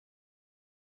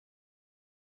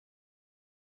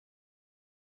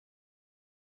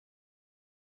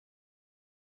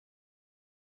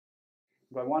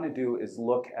What I want to do is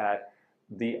look at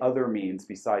the other means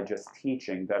beside just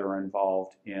teaching that are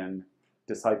involved in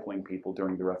discipling people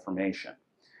during the Reformation.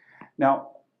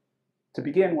 Now, to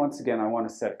begin, once again, I want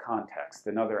to set context,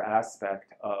 another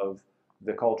aspect of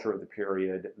the culture of the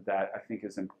period that I think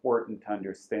is important to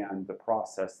understand the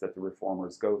process that the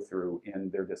reformers go through in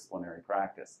their disciplinary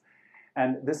practice.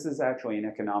 And this is actually an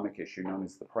economic issue known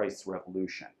as the price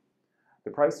revolution. The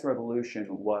price revolution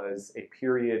was a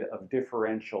period of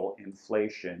differential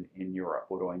inflation in Europe.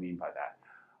 What do I mean by that?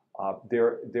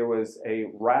 There was a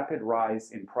rapid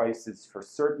rise in prices for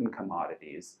certain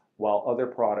commodities while other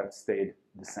products stayed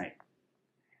the same.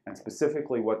 And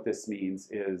specifically what this means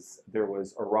is there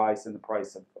was a rise in the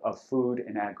price of food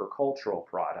and agricultural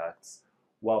products,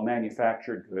 while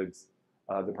manufactured goods,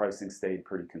 the pricing stayed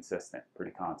pretty consistent,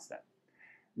 pretty constant.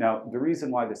 Now, the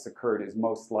reason why this occurred is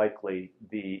most likely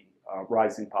the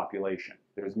rising population.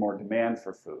 There's more demand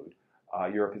for food.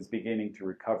 Europe is beginning to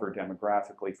recover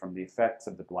demographically from the effects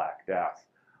of the Black Death.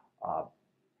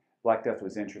 Black Death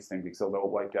was interesting because although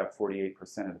it wiped out 48%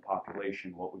 of the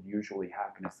population, what would usually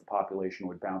happen is the population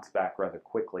would bounce back rather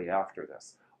quickly after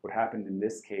this. What happened in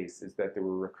this case is that there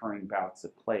were recurring bouts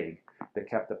of plague that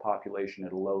kept the population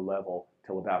at a low level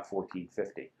till about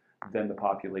 1450. Then the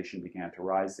population began to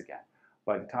rise again.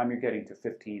 By the time you're getting to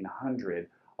 1500,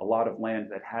 a lot of land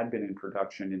that had been in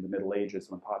production in the Middle Ages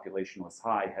when population was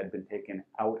high had been taken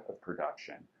out of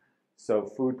production. So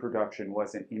food production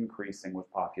wasn't increasing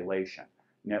with population.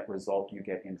 Net result, you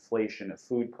get inflation of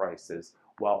food prices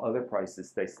while other prices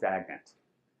stay stagnant.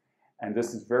 And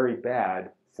this is very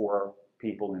bad for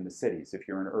people in the cities. If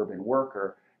you're an urban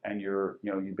worker and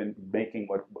you've been making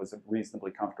what was a reasonably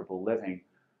comfortable living,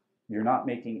 you're not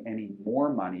making any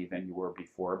more money than you were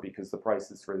before because the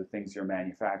prices for the things you're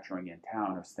manufacturing in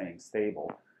town are staying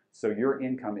stable. So your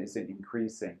income isn't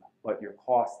increasing, but your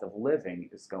cost of living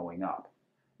is going up.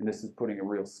 And this is putting a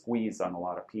real squeeze on a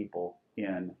lot of people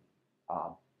in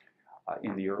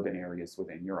the urban areas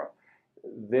within Europe.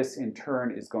 This in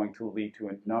turn is going to lead to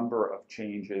a number of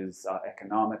changes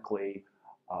economically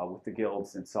with the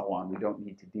guilds and so on. We don't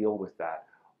need to deal with that.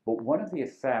 But one of the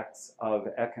effects of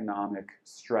economic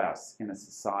stress in a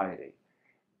society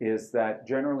is that,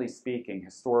 generally speaking,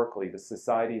 historically, the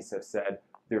societies have said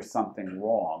there's something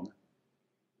wrong.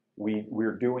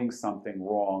 We're doing something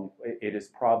wrong. It is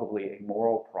probably a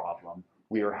moral problem.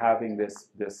 We are having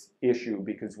this issue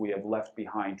because we have left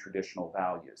behind traditional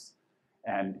values.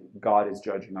 And God is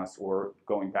judging us, or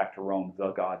going back to Rome,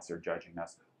 the gods are judging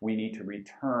us. We need to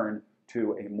return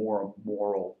to a more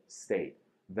moral state.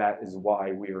 That is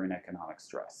why we are in economic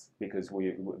stress, because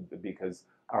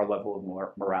our level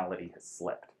of morality has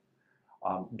slipped.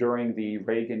 During the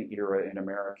Reagan era in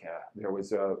America, there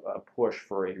was a push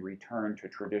for a return to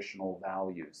traditional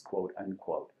values, quote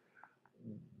unquote.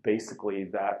 Basically,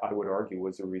 that, I would argue,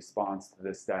 was a response to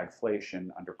the stagflation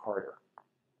under Carter.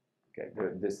 Okay,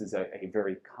 this is a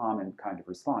very common kind of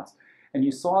response. And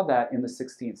you saw that in the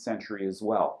 16th century as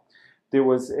well. There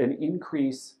was an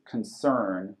increased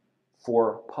concern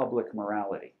for public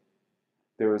morality.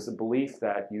 There was a belief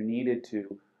that you needed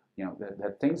to,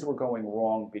 that things were going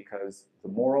wrong because the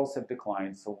morals have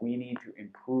declined, so we need to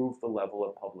improve the level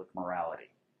of public morality.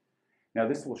 Now,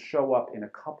 this will show up in a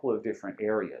couple of different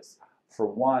areas. For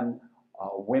one,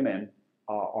 women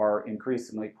are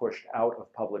increasingly pushed out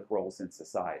of public roles in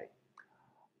society.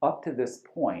 Up to this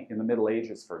point, in the Middle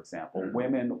Ages, for example,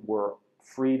 women were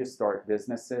free to start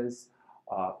businesses.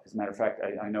 As a matter of fact,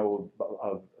 I know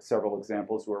of several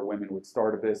examples where women would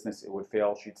start a business, it would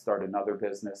fail, she'd start another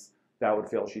business, that would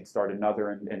fail, she'd start another,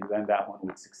 and then that one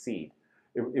would succeed.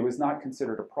 It was not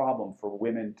considered a problem for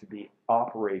women to be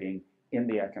operating in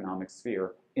the economic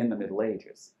sphere in the Middle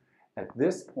Ages. At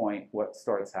this point, what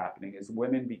starts happening is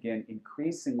women begin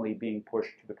increasingly being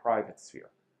pushed to the private sphere.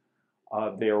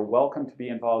 They are welcome to be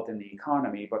involved in the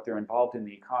economy, but they're involved in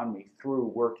the economy through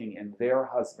working in their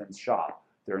husband's shop.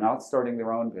 They're not starting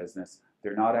their own business.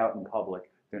 They're not out in public.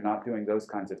 They're not doing those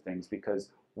kinds of things because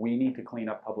we need to clean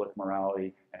up public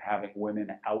morality, and having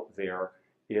women out there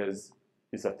is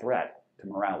a threat to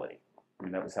morality. I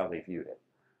mean, that was how they viewed it.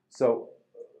 So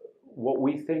what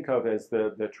we think of as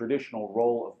the traditional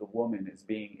role of the woman as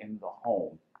being in the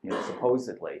home,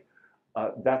 supposedly,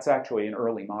 that's actually an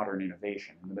early modern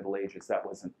innovation. In the Middle Ages, that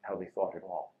wasn't how they thought at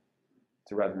all.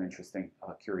 It's a rather interesting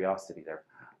curiosity there.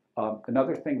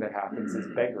 Another thing that happens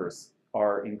is beggars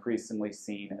are increasingly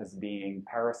seen as being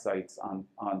parasites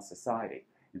on society.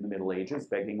 In the Middle Ages,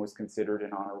 begging was considered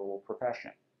an honorable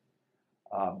profession.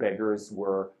 Beggars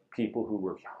were people who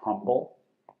were humble,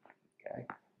 okay,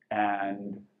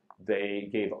 and they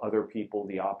gave other people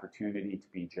the opportunity to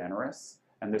be generous.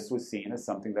 And this was seen as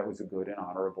something that was a good and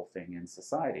honorable thing in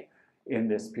society. In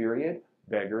this period,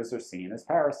 beggars are seen as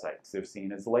parasites. They're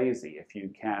seen as lazy. If you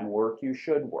can work, you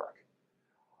should work.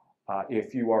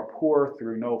 If you are poor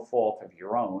through no fault of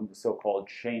your own, the so-called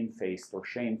shamefaced or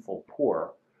shameful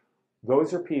poor,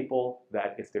 those are people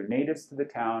that if they're natives to the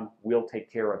town, we'll take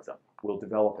care of them. We'll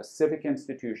develop a civic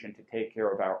institution to take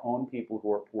care of our own people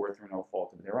who are poor through no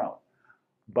fault of their own.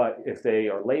 But if they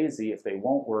are lazy, if they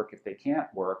won't work, if they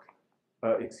can't work,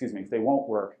 if they won't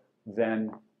work,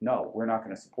 then no, we're not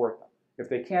going to support them. If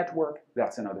they can't work,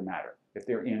 that's another matter. If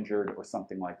they're injured or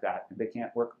something like that, and they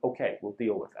can't work, okay, we'll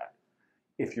deal with that.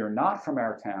 If you're not from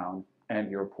our town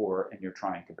and you're poor and you're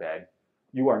trying to beg,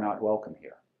 you are not welcome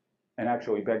here. And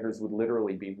actually, beggars would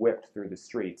literally be whipped through the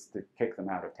streets to kick them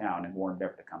out of town and warned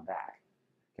never to come back.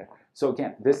 Okay. So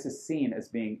again, this is seen as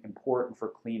being important for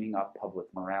cleaning up public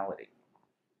morality.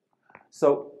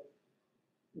 So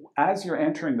as you're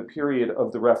entering the period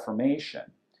of the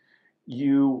Reformation,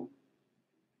 you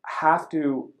have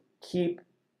to keep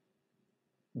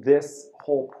this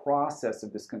whole process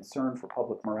of this concern for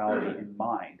public morality in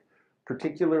mind,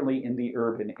 particularly in the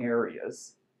urban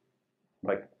areas,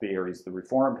 like the areas the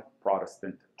Reformed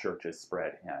Protestant churches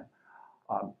spread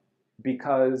in,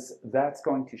 because that's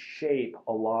going to shape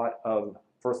a lot of,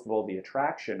 first of all, the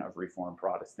attraction of Reformed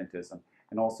Protestantism,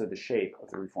 and also the shape of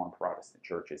the Reformed Protestant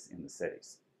churches in the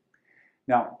cities.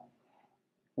 Now,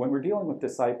 when we're dealing with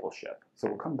discipleship, so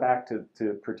we'll come back to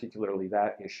particularly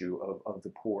that issue of the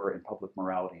poor and public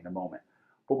morality in a moment.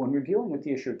 But when we're dealing with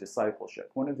the issue of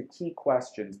discipleship, one of the key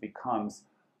questions becomes,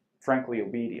 frankly,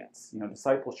 obedience. You know,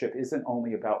 discipleship isn't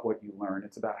only about what you learn,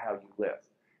 it's about how you live.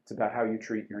 It's about how you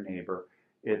treat your neighbor.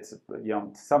 It's, you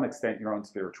know, to some extent your own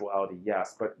spirituality,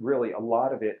 yes, but really a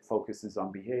lot of it focuses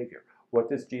on behavior. What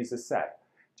does Jesus say?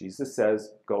 Jesus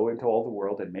says, go into all the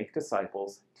world and make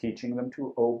disciples, teaching them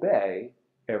to obey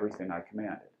everything I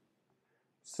commanded.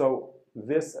 So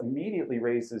this immediately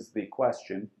raises the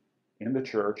question in the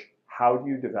church, how do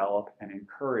you develop and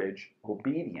encourage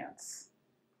obedience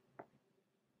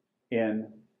in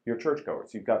your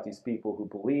churchgoers? You've got these people who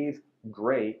believe,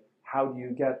 great. How do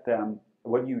you get them,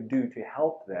 what do you do to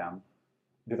help them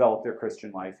develop their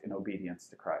Christian life in obedience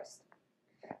to Christ?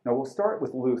 Now we'll start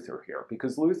with Luther here,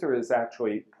 because Luther is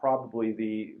actually probably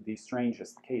the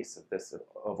strangest case of this,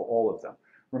 of all of them.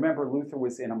 Remember, Luther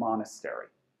was in a monastery.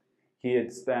 He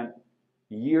had spent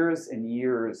years and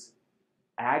years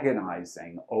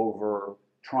agonizing over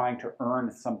trying to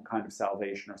earn some kind of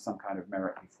salvation or some kind of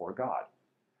merit before God.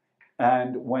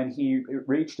 And when he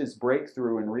reached his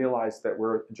breakthrough and realized that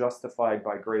we're justified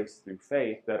by grace through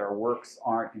faith, that our works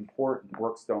aren't important,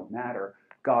 works don't matter,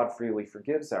 God freely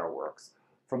forgives our works.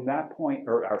 From that point,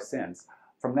 or our sins,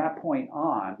 from that point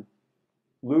on,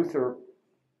 Luther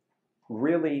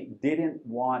really didn't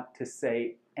want to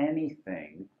say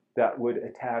anything that would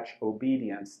attach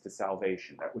obedience to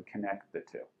salvation, that would connect the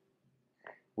two.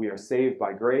 We are saved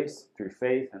by grace through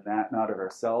faith, and that not of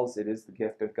ourselves. It is the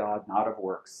gift of God, not of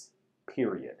works,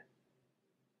 period.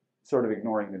 Sort of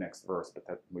ignoring the next verse, but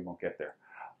that we won't get there.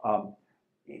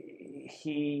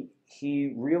 He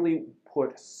really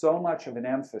put so much of an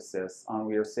emphasis on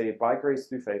we are saved by grace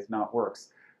through faith, not works,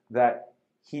 that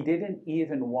he didn't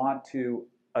even want to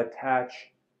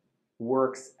attach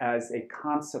works as a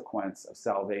consequence of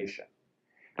salvation.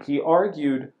 He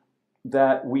argued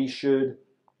that we should,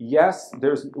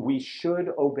 we should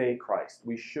obey Christ.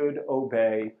 We should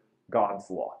obey God's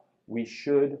law. We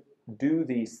should do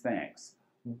these things,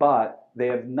 but they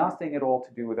have nothing at all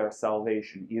to do with our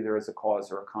salvation, either as a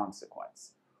cause or a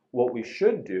consequence. What we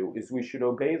should do is we should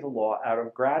obey the law out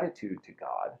of gratitude to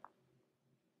God,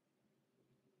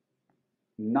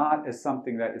 not as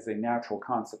something that is a natural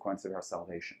consequence of our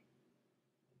salvation.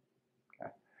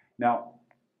 Okay? Now,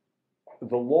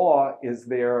 the law is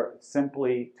there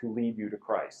simply to lead you to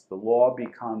Christ. The law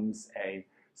becomes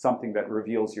something that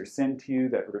reveals your sin to you,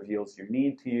 that reveals your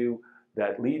need to you,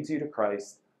 that leads you to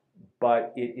Christ,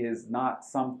 but it is not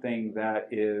something that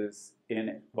is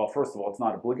well, first of all, it's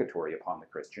not obligatory upon the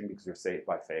Christian because we're saved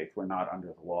by faith. We're not under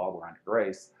the law, we're under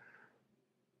grace.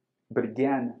 But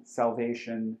again,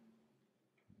 salvation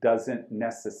doesn't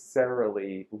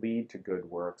necessarily lead to good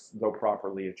works, though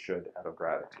properly it should out of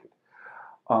gratitude.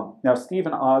 Now,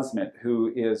 Stephen Osment,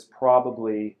 who is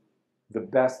probably the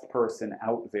best person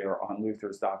out there on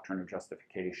Luther's doctrine of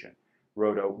justification,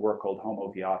 wrote a work called Homo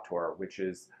Viator, which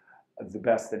is the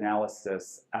best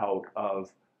analysis out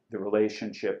of the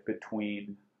relationship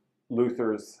between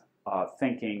Luther's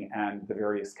thinking and the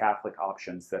various Catholic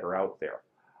options that are out there.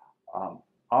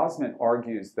 Osment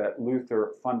argues that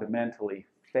Luther fundamentally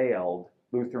failed.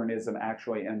 Lutheranism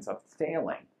actually ends up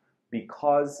failing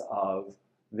because of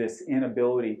this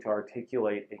inability to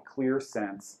articulate a clear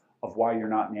sense of why you're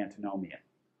not an antinomian,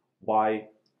 why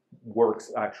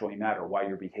works actually matter, why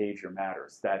your behavior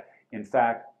matters. That, in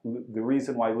fact, the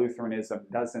reason why Lutheranism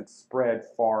doesn't spread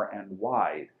far and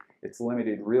wide, it's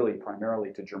limited really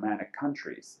primarily to Germanic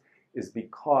countries, is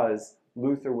because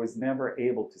Luther was never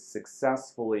able to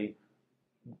successfully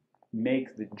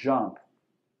make the jump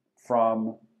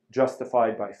from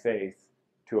justified by faith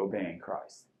to obeying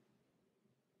Christ.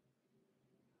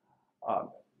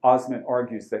 Osment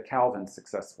argues that Calvin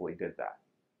successfully did that.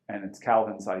 And it's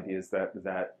Calvin's ideas that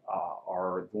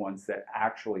are the ones that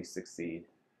actually succeed.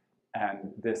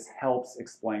 And this helps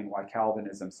explain why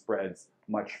Calvinism spreads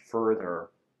much further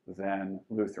than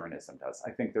Lutheranism does.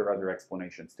 I think there are other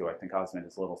explanations too. I think Osment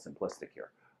is a little simplistic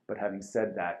here. But having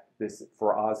said that,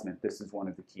 for Osment, this is one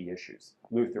of the key issues.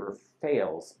 Luther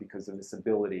fails because of this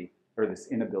ability, or this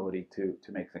inability to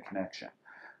make the connection.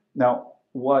 Now,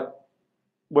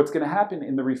 what's going to happen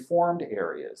in the Reformed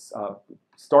areas,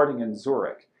 starting in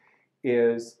Zurich,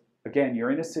 is, again,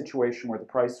 you're in a situation where the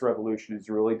price revolution is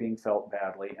really being felt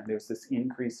badly, and there's this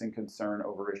increasing concern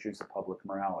over issues of public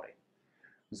morality.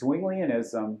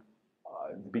 Zwinglianism,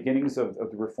 the beginnings of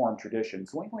the Reformed tradition,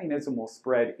 Zwinglianism will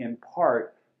spread in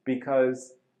part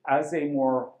because as a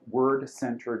more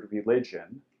word-centered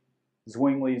religion,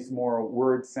 Zwingli's more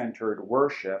word-centered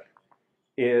worship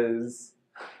is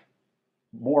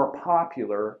more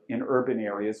popular in urban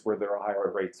areas where there are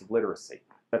higher rates of literacy.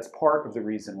 That's part of the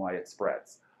reason why it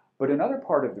spreads. But another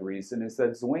part of the reason is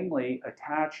that Zwingli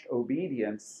attached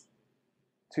obedience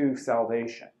to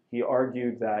salvation. He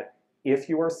argued that if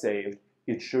you are saved,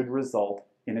 it should result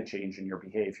in a change in your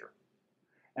behavior.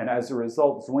 And as a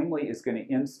result, Zwingli is going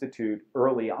to institute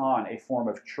early on a form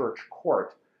of church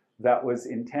court that was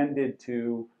intended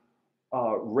to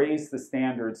raise the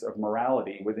standards of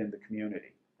morality within the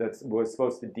community. That was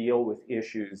supposed to deal with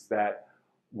issues that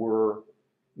were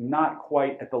not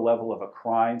quite at the level of a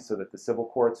crime so that the civil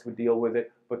courts would deal with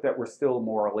it, but that were still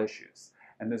moral issues.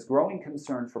 And this growing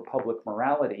concern for public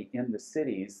morality in the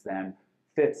cities then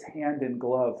fits hand in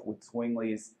glove with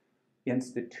Zwingli's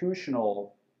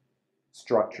institutional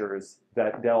structures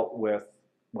that dealt with,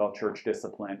 well, church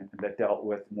discipline, and that dealt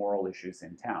with moral issues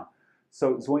in town.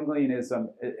 So Zwinglianism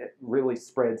it really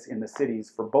spreads in the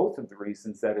cities for both of the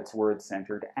reasons that it's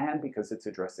word-centered and because it's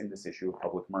addressing this issue of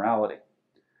public morality.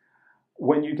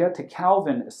 When you get to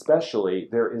Calvin especially,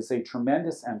 there is a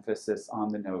tremendous emphasis on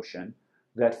the notion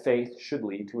that faith should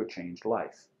lead to a changed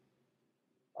life.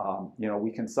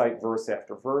 We can cite verse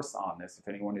after verse on this. If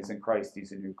anyone is in Christ,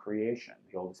 he's a new creation.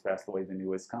 The old has passed away, the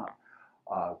new has come.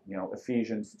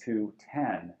 Ephesians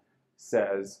 2:10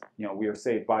 says, we are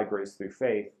saved by grace through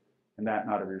faith, and that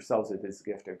not of yourselves, it is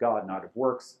the gift of God, not of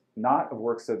works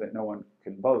so that no one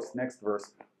can boast. Next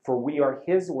verse, for we are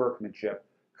his workmanship,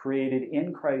 created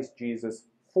in Christ Jesus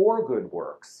for good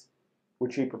works,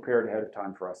 which he prepared ahead of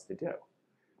time for us to do.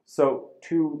 So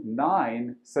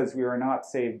 2:9 says we are not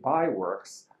saved by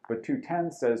works, but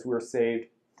 2:10 says we're saved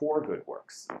for good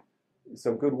works.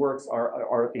 So good works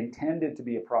are intended to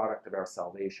be a product of our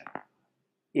salvation.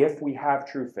 If we have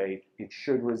true faith, it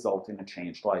should result in a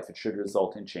changed life. It should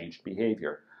result in changed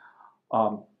behavior.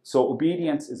 So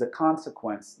obedience is a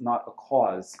consequence, not a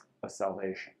cause of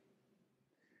salvation.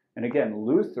 And again,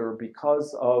 Luther,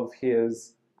 because of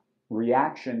his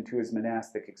reaction to his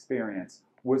monastic experience,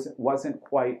 wasn't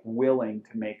quite willing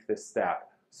to make this step,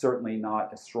 certainly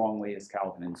not as strongly as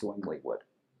Calvin and Zwingli would.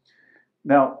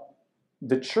 Now,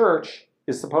 the church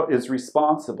is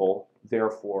responsible,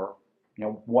 therefore,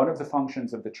 one of the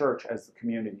functions of the church as the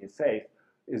community of faith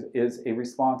is a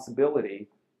responsibility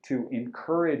to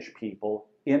encourage people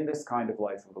in this kind of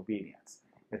life of obedience.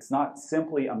 It's not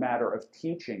simply a matter of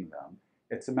teaching them,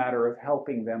 it's a matter of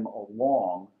helping them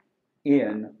along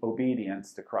in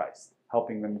obedience to Christ,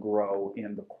 helping them grow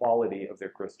in the quality of their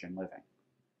Christian living.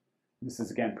 This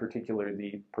is, again,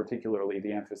 particularly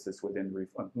the emphasis within,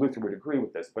 Luther would agree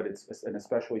with this, but it's an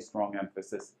especially strong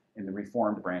emphasis in the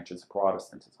Reformed branches of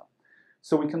Protestantism.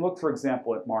 So we can look, for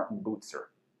example, at Martin Bucer.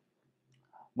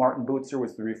 Martin Bucer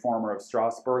was the reformer of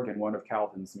Strasbourg and one of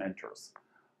Calvin's mentors.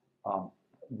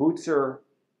 Bucer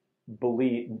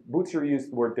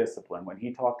used the word discipline when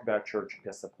he talked about church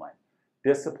discipline.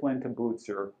 Discipline to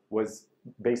Bucer was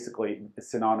basically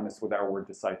synonymous with our word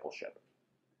discipleship.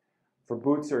 For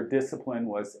Bucer, discipline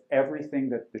was everything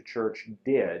that the church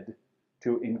did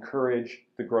to encourage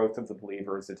the growth of the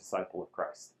believer as a disciple of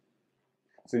Christ.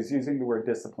 So he's using the word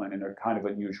discipline in a kind of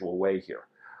unusual way here.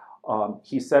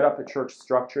 He set up a church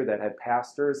structure that had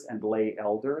pastors and lay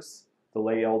elders. The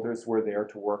lay elders were there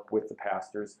to work with the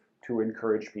pastors to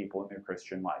encourage people in their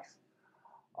Christian life.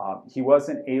 He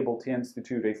wasn't able to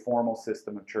institute a formal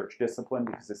system of church discipline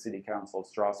because the City Council of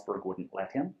Strasbourg wouldn't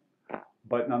let him.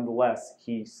 But nonetheless,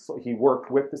 he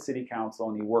worked with the City Council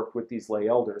and he worked with these lay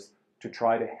elders to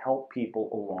try to help people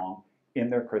along in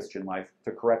their Christian life,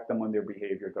 to correct them when their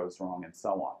behavior goes wrong and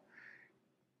so on.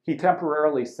 He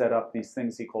temporarily set up these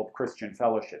things he called Christian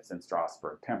fellowships in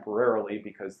Strasbourg, temporarily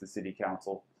because the City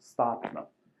Council stopped them.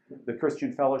 The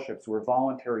Christian fellowships were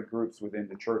voluntary groups within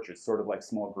the churches, sort of like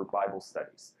small group Bible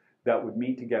studies, that would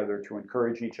meet together to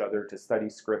encourage each other to study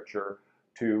Scripture,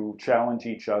 to challenge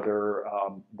each other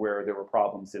where there were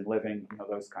problems in living,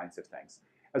 those kinds of things,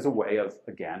 as a way of,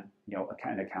 again,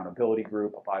 an accountability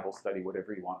group, a Bible study,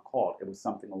 whatever you want to call it. It was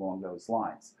something along those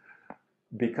lines.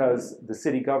 Because the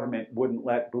city government wouldn't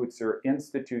let Bourses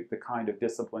institute the kind of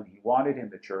discipline he wanted in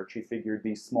the church, he figured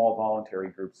these small voluntary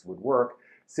groups would work.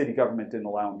 City government didn't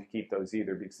allow him to keep those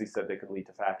either because he said they could lead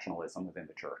to factionalism within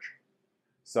the church.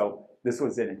 So this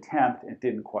was an attempt. It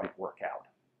didn't quite work out.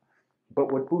 But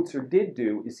what Bourses did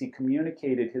do is he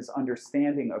communicated his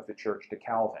understanding of the church to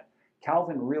Calvin.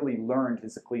 Calvin really learned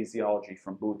his ecclesiology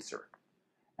from Bourses.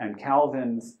 And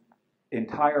Calvin's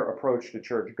entire approach to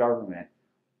church government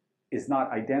is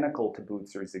not identical to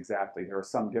Bourses exactly. There are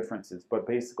some differences, but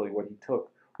basically what he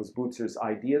took was Bourses'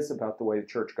 ideas about the way the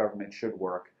church government should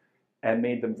work and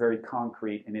made them very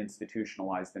concrete and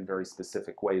institutionalized in very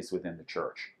specific ways within the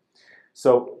church.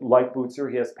 So, like Bourses,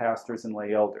 he has pastors and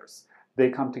lay elders. They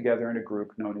come together in a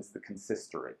group known as the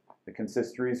Consistory. The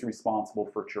Consistory is responsible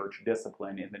for church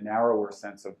discipline in the narrower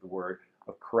sense of the word,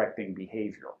 of correcting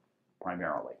behavior,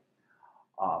 primarily.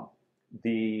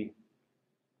 The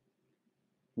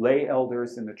lay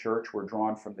elders in the church were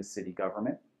drawn from the city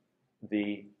government.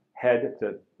 The head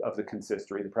of the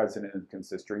consistory, the president of the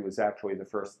consistory, was actually the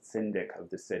first syndic of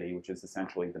the city, which is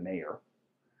essentially the mayor.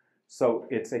 So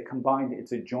it's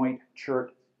a joint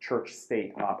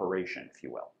church-state operation, if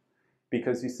you will.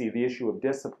 Because you see, the issue of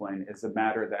discipline is a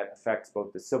matter that affects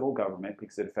both the civil government,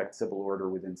 because it affects civil order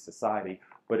within society,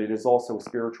 but it is also a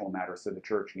spiritual matter, so the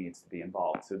church needs to be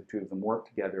involved. So the two of them work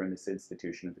together in this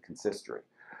institution of the consistory.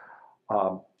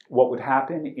 What would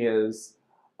happen is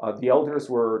the elders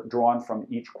were drawn from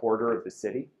each quarter of the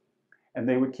city, and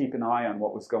they would keep an eye on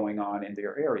what was going on in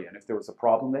their area. And if there was a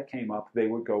problem that came up, they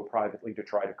would go privately to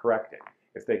try to correct it.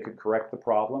 If they could correct the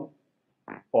problem,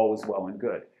 all was well and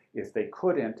good. If they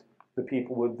couldn't, the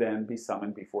people would then be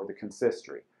summoned before the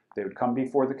consistory. They would come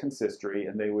before the consistory,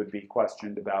 and they would be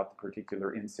questioned about the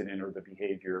particular incident or the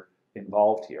behavior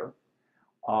involved here.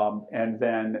 And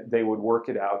then they would work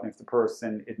it out, and if the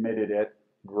person admitted it,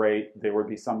 great. There would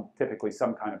be typically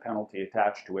some kind of penalty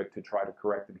attached to it to try to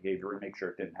correct the behavior and make sure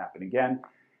it didn't happen again.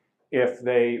 If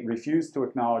they refused to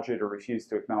acknowledge it or refused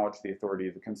to acknowledge the authority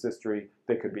of the consistory,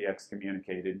 they could be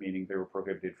excommunicated, meaning they were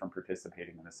prohibited from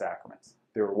participating in the sacraments.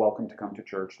 They were welcome to come to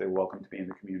church. They were welcome to be in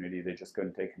the community. They just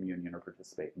couldn't take communion or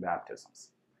participate in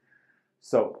baptisms.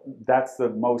 So that's the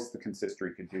most the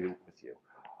consistory could do with you.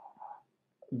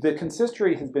 The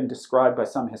consistory has been described by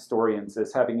some historians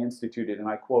as having instituted, and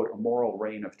I quote, a moral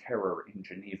reign of terror in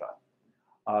Geneva.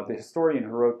 The historian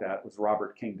who wrote that was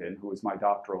Robert Kingdon, who was my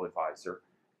doctoral advisor.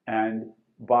 And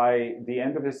by the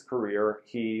end of his career,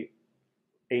 he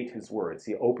ate his words.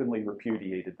 He openly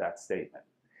repudiated that statement.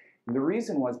 And the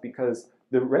reason was because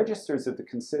the registers of the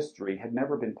consistory had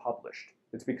never been published.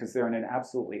 It's because they're in an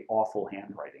absolutely awful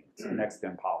handwriting. It's next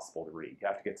to impossible to read. You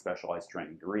have to get specialized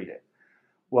training to read it.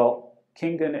 Well,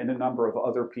 Kingdon and a number of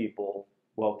other people,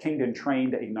 Kingdon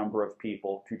trained a number of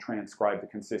people to transcribe the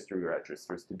consistory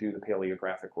registers, to do the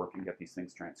paleographic work and get these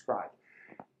things transcribed.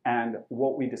 And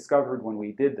what we discovered when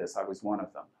we did this, I was one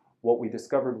of them, what we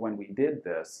discovered when we did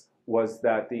this was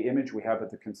that the image we have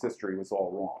of the consistory was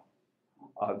all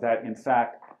wrong. That in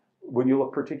fact, when you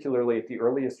look particularly at the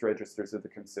earliest registers of the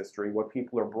consistory, what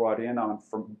people are brought in on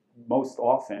from most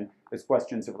often is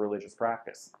questions of religious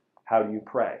practice. How do you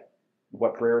pray?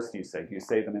 What prayers do you say? Do you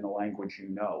say them in a language you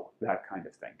know? That kind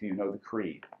of thing. Do you know the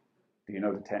creed? Do you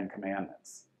know the Ten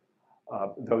Commandments?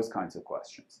 Those kinds of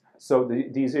questions. So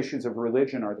these issues of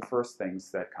religion are the first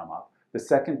things that come up. The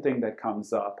second thing that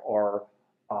comes up are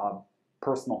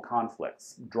personal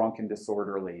conflicts, drunken,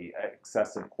 disorderly,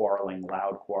 excessive quarreling,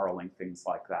 loud quarreling, things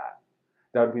like that.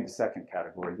 That would be the second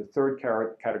category. The third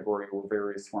category were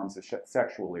various forms of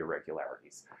sexual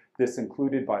irregularities. This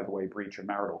included, by the way, breach of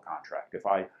marital contract.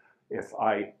 If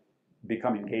I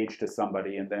become engaged to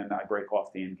somebody and then I break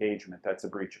off the engagement, that's a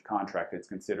breach of contract. It's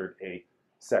considered a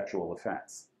sexual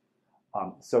offense.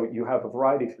 So you have a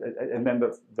variety, and then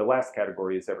the last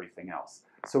category is everything else.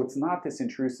 So it's not this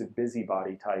intrusive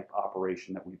busybody type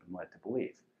operation that we've been led to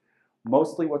believe.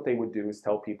 Mostly what they would do is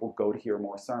tell people, go to hear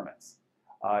more sermons.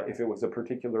 If it was a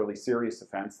particularly serious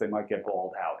offense, they might get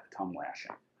bawled out, tongue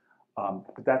lashing.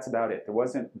 But that's about it. There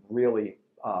wasn't really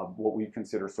what we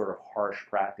consider sort of harsh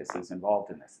practices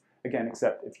involved in this. Again,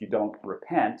 except if you don't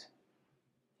repent,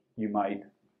 you might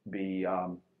be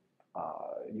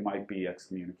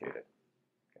excommunicated.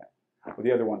 Okay. Well,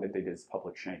 the other one that they did is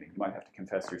public shaming. You might have to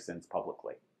confess your sins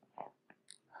publicly.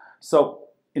 So,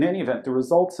 in any event, the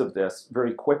results of this,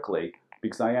 very quickly,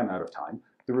 because I am out of time,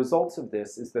 the results of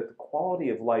this is that the quality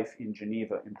of life in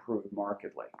Geneva improved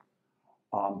markedly.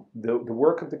 The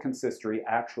work of the consistory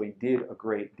actually did a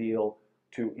great deal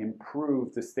to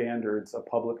improve the standards of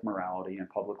public morality and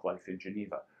public life in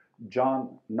Geneva.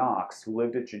 John Knox, who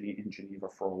lived in Geneva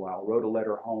for a while, wrote a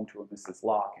letter home to a Mrs.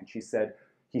 Locke, and he said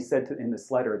in this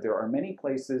letter, "There are many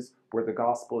places where the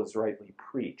gospel is rightly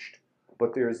preached,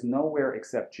 but there is nowhere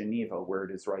except Geneva where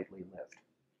it is rightly lived."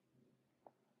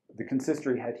 The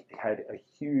consistory had a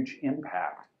huge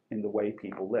impact in the way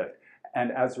people lived.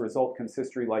 And as a result,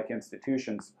 consistory-like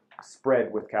institutions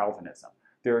spread with Calvinism.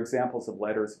 There are examples of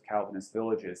letters of Calvinist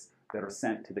villages that are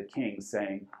sent to the king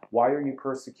saying, "Why are you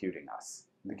persecuting us?"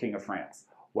 The King of France.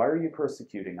 "Why are you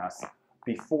persecuting us?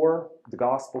 Before the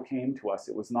gospel came to us,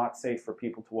 it was not safe for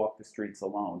people to walk the streets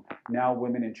alone. Now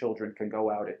women and children can go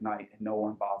out at night and no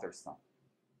one bothers them.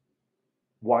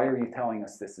 Why are you telling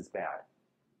us this is bad?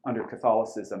 Under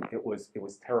Catholicism, it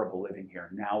was terrible living here.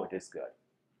 Now it is good."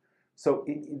 So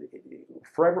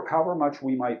however much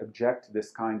we might object to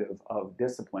this kind of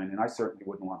discipline, and I certainly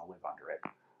wouldn't want to live under it,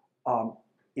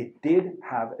 it did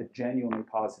have a genuinely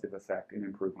positive effect in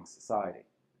improving society.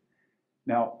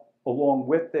 Now, along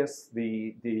with this,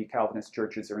 the Calvinist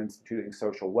churches are instituting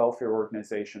social welfare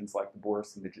organizations like the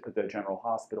Bourses and the General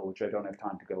Hospital, which I don't have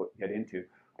time to get into.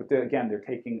 But they're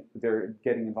getting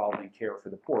involved in care for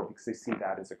the poor because they see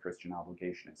that as a Christian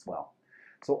obligation as well.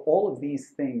 So all of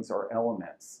these things are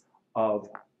elements of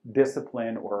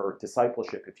discipline or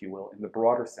discipleship, if you will, in the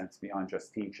broader sense beyond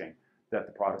just teaching that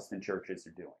the Protestant churches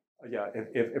are doing. Yeah,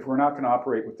 if we're not going to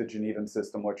operate with the Genevan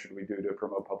system, what should we do to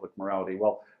promote public morality?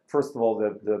 Well, first of all,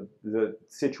 the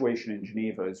situation in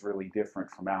Geneva is really different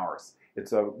from ours.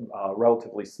 It's a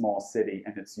relatively small city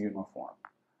and it's uniform.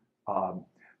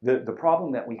 The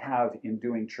problem that we have in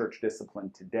doing church discipline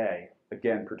today,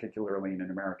 again, particularly in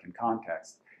an American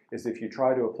context, is if you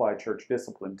try to apply church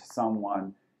discipline to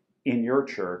someone in your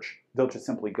church, they'll just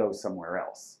simply go somewhere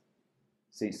else.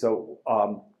 See, so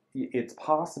it's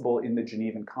possible in the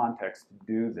Genevan context to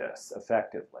do this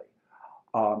effectively.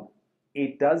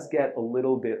 It does get a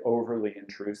little bit overly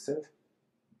intrusive,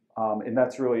 and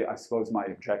that's really, I suppose, my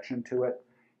objection to it.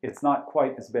 It's not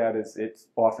quite as bad as it's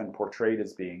often portrayed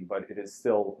as being, but it is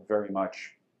still very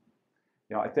much,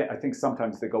 I think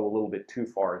sometimes they go a little bit too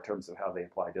far in terms of how they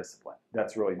apply discipline.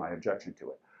 That's really my objection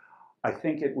to it. I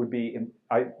think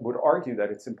I would argue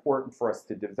that it's important for us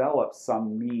to develop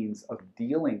some means of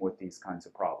dealing with these kinds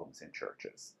of problems in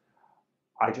churches.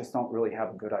 I just don't really have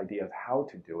a good idea of how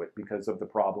to do it because of the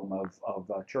problem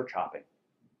of church hopping.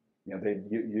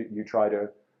 You try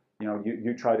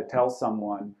to tell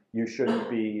someone you shouldn't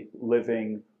be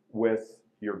living with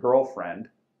your girlfriend.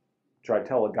 Try to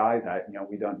tell a guy that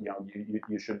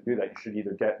you shouldn't do that. You should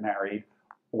either get married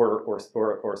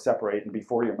or separate, and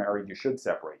before you're married, you should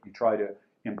separate. You try to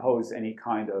impose any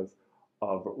kind of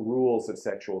rules of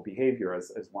sexual behavior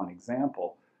as one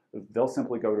example. They'll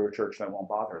simply go to a church that won't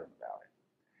bother them about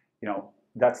it.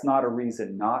 That's not a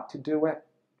reason not to do it,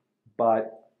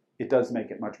 but it does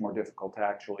make it much more difficult to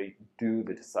actually do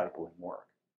the discipling work.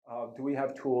 Do we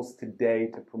have tools today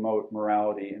to promote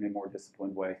morality in a more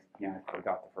disciplined way? Yeah, I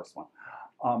forgot the first one.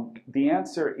 The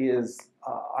answer is,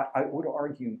 I would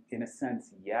argue, in a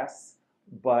sense, yes,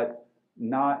 but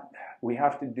not. We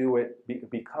have to do it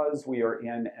because we are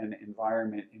in an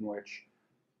environment in which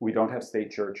we don't have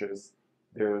state churches.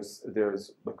 There's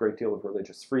a great deal of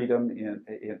religious freedom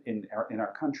in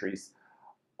our countries.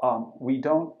 We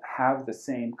don't have the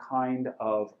same kind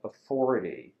of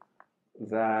authority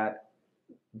that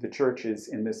the churches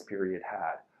in this period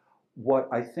had. What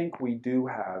I think we do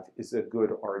have is a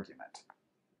good argument.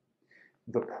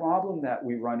 The problem that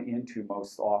we run into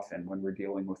most often when we're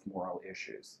dealing with moral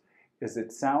issues is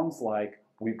it sounds like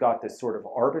we've got this sort of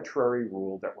arbitrary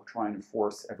rule that we're trying to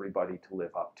force everybody to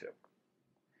live up to.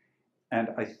 And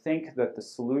I think that the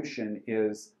solution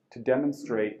is to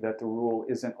demonstrate that the rule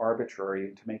isn't arbitrary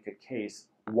and to make a case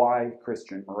why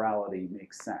Christian morality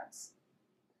makes sense.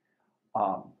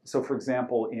 So for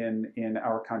example, in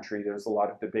our country, there's a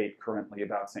lot of debate currently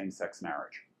about same-sex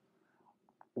marriage.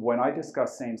 When I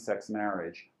discuss same-sex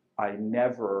marriage, I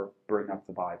never bring up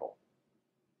the Bible.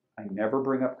 I never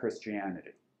bring up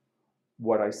Christianity.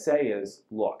 What I say is,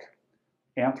 look,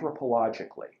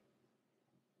 Anthropologically,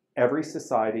 every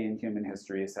society in human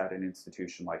history has had an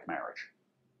institution like marriage.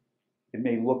 It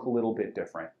may look a little bit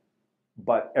different,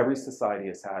 but every society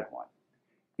has had one.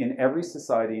 In every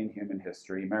society in human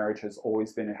history, marriage has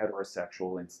always been a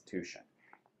heterosexual institution.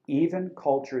 Even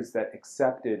cultures that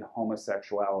accepted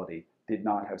homosexuality did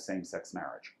not have same-sex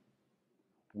marriage.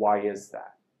 Why is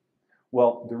that?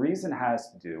 Well, the reason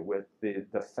has to do with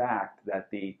the fact that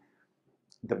the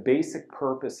basic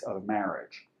purpose of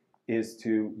marriage is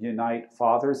to unite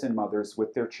fathers and mothers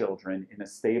with their children in a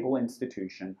stable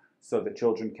institution so the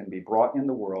children can be brought in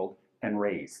the world and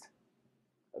raised.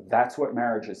 That's what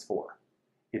marriage is for.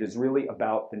 It is really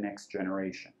about the next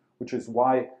generation, which is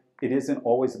why it isn't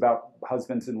always about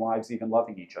husbands and wives even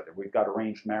loving each other. We've got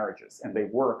arranged marriages, and they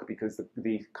work because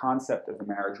the concept of the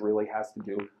marriage really has to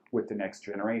do with the next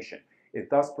generation. It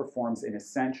thus performs an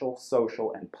essential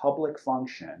social and public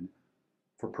function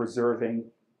for preserving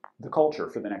the culture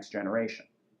for the next generation.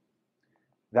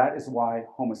 That is why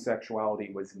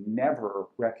homosexuality was never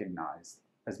recognized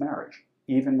as marriage,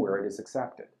 even where it is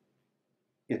accepted.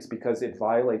 It's because it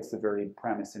violates the very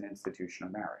premise and institution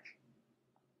of marriage.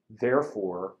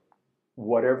 Therefore,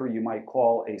 whatever you might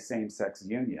call a same-sex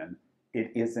union,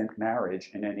 it isn't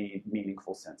marriage in any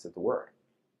meaningful sense of the word.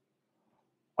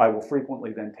 I will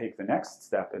frequently then take the next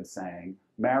step in saying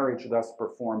marriage thus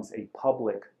performs a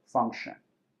public function,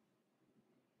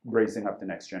 raising up the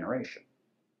next generation.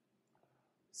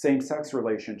 Same-sex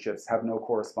relationships have no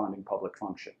corresponding public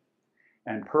function.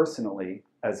 And personally,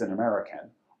 as an American,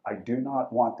 I do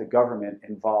not want the government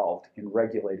involved in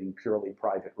regulating purely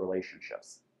private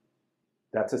relationships.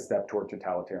 That's a step toward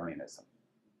totalitarianism.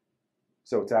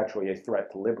 So it's actually a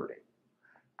threat to liberty.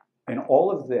 In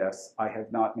all of this, I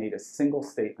have not made a single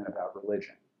statement about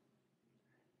religion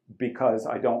because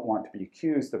I don't want to be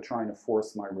accused of trying to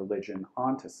force my religion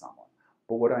onto someone.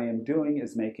 But what I am doing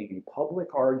is making a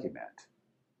public argument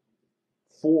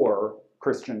for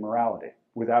Christian morality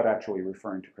without actually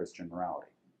referring to Christian morality.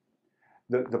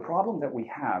 The problem that we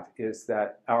have is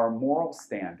that our moral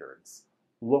standards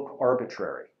look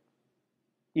arbitrary,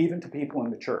 even to people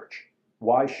in the church.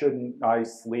 Why shouldn't I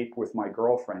sleep with my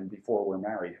girlfriend before we're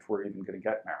married if we're even going to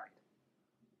get married?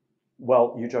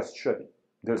 Well, you just shouldn't.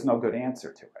 There's no good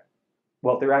answer to it.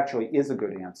 Well, there actually is a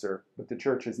good answer, but the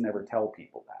churches never tell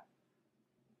people that.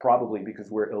 Probably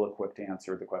because we're ill-equipped to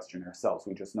answer the question ourselves.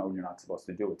 We just know you're not supposed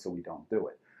to do it, so we don't do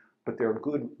it. But there are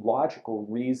good logical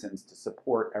reasons to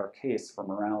support our case for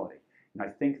morality. And I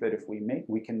think that if we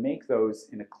can make those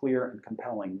in a clear and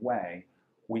compelling way,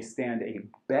 we stand a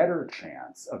better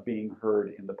chance of being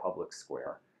heard in the public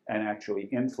square and actually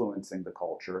influencing the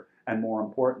culture, and more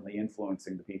importantly,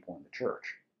 influencing the people in the church.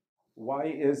 Why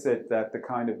is it that the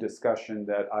kind of discussion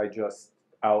that I just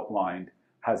outlined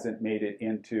hasn't made it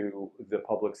into the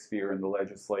public sphere and the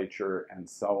legislature and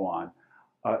so on,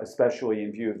 especially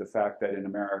in view of the fact that in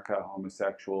America,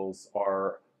 homosexuals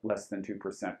are less than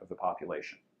 2% of the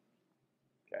population?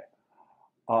 Okay.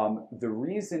 The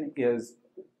reason is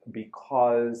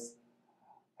because,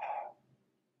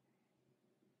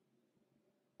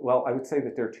 well, I would say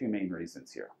that there are two main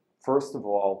reasons here. First of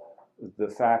all, the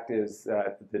fact is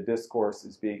that the discourse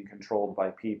is being controlled by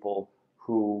people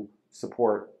who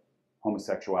support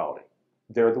homosexuality.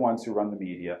 They're the ones who run the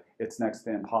media. It's next to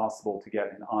impossible to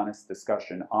get an honest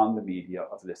discussion on the media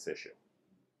of this issue.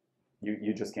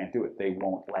 You just can't do it. They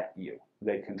won't let you.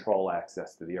 They control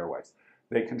access to the airwaves.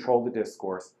 They control the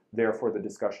discourse. Therefore, the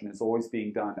discussion is always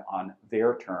being done on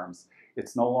their terms.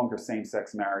 It's no longer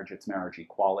same-sex marriage, it's marriage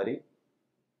equality.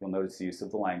 You'll notice the use of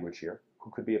the language here.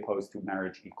 Who could be opposed to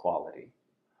marriage equality?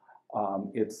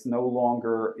 It's no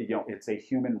longer, it's a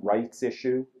human rights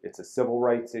issue. It's a civil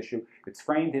rights issue. It's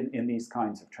framed in these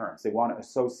kinds of terms. They want to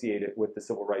associate it with the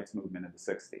civil rights movement in the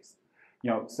 60s.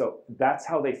 So that's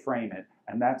how they frame it,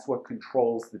 and that's what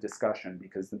controls the discussion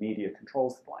because the media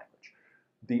controls the language.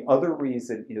 The other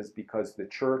reason is because the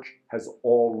church has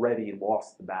already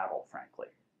lost the battle, frankly.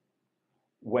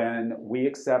 When we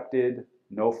accepted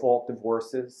no-fault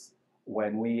divorces,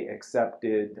 when we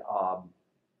accepted,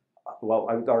 well,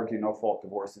 I would argue no-fault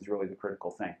divorce is really the critical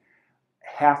thing.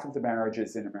 Half of the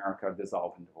marriages in America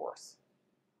dissolve in divorce.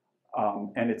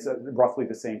 And it's roughly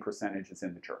the same percentage as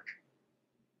in the church.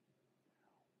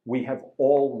 We have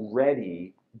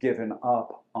already given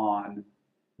up on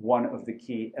one of the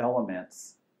key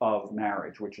elements of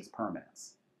marriage, which is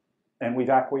permanence. And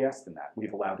we've acquiesced in that.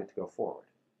 We've allowed it to go forward.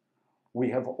 We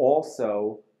have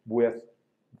also, with,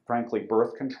 frankly,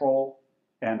 birth control,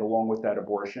 and along with that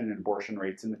abortion, and abortion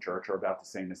rates in the church are about the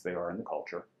same as they are in the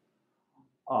culture.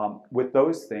 With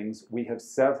those things, we have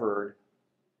severed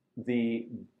the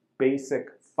basic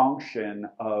function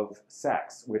of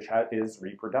sex, which is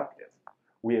reproductive.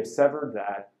 We have severed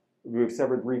that. We've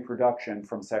severed reproduction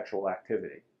from sexual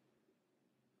activity.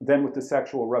 Then with the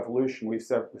sexual revolution, we've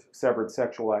severed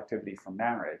sexual activity from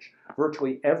marriage.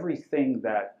 Virtually everything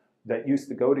that used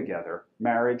to go together,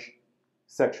 marriage,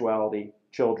 sexuality,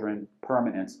 children,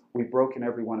 permanence, we've broken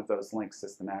every one of those links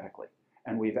systematically.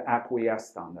 And we've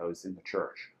acquiesced on those in the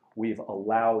church. We've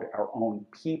allowed our own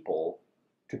people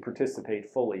to participate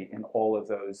fully in all of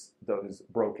those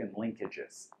broken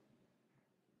linkages.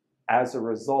 As a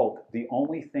result, the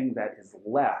only thing that is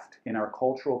left in our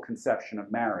cultural conception of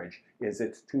marriage is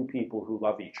it's two people who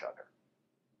love each other.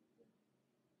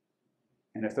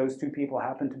 And if those two people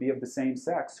happen to be of the same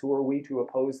sex, who are we to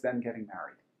oppose them getting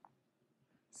married?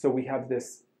 So we have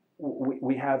this,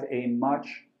 we have a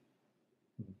much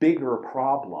bigger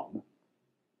problem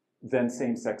than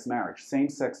same-sex marriage.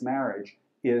 Same-sex marriage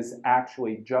is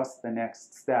actually just the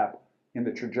next step in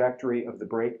the trajectory of the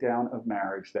breakdown of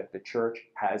marriage that the church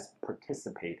has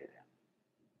participated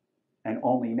in. And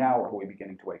only now are we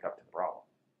beginning to wake up to the problem.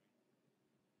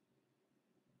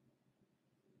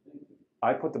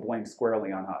 I put the blame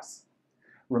squarely on us.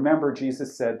 Remember,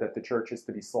 Jesus said that the church is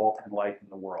to be salt and light in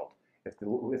the world. If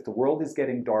the world is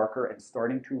getting darker and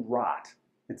starting to rot,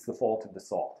 it's the fault of the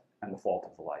salt and the fault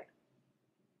of the light.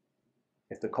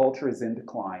 If the culture is in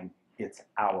decline, it's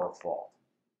our fault.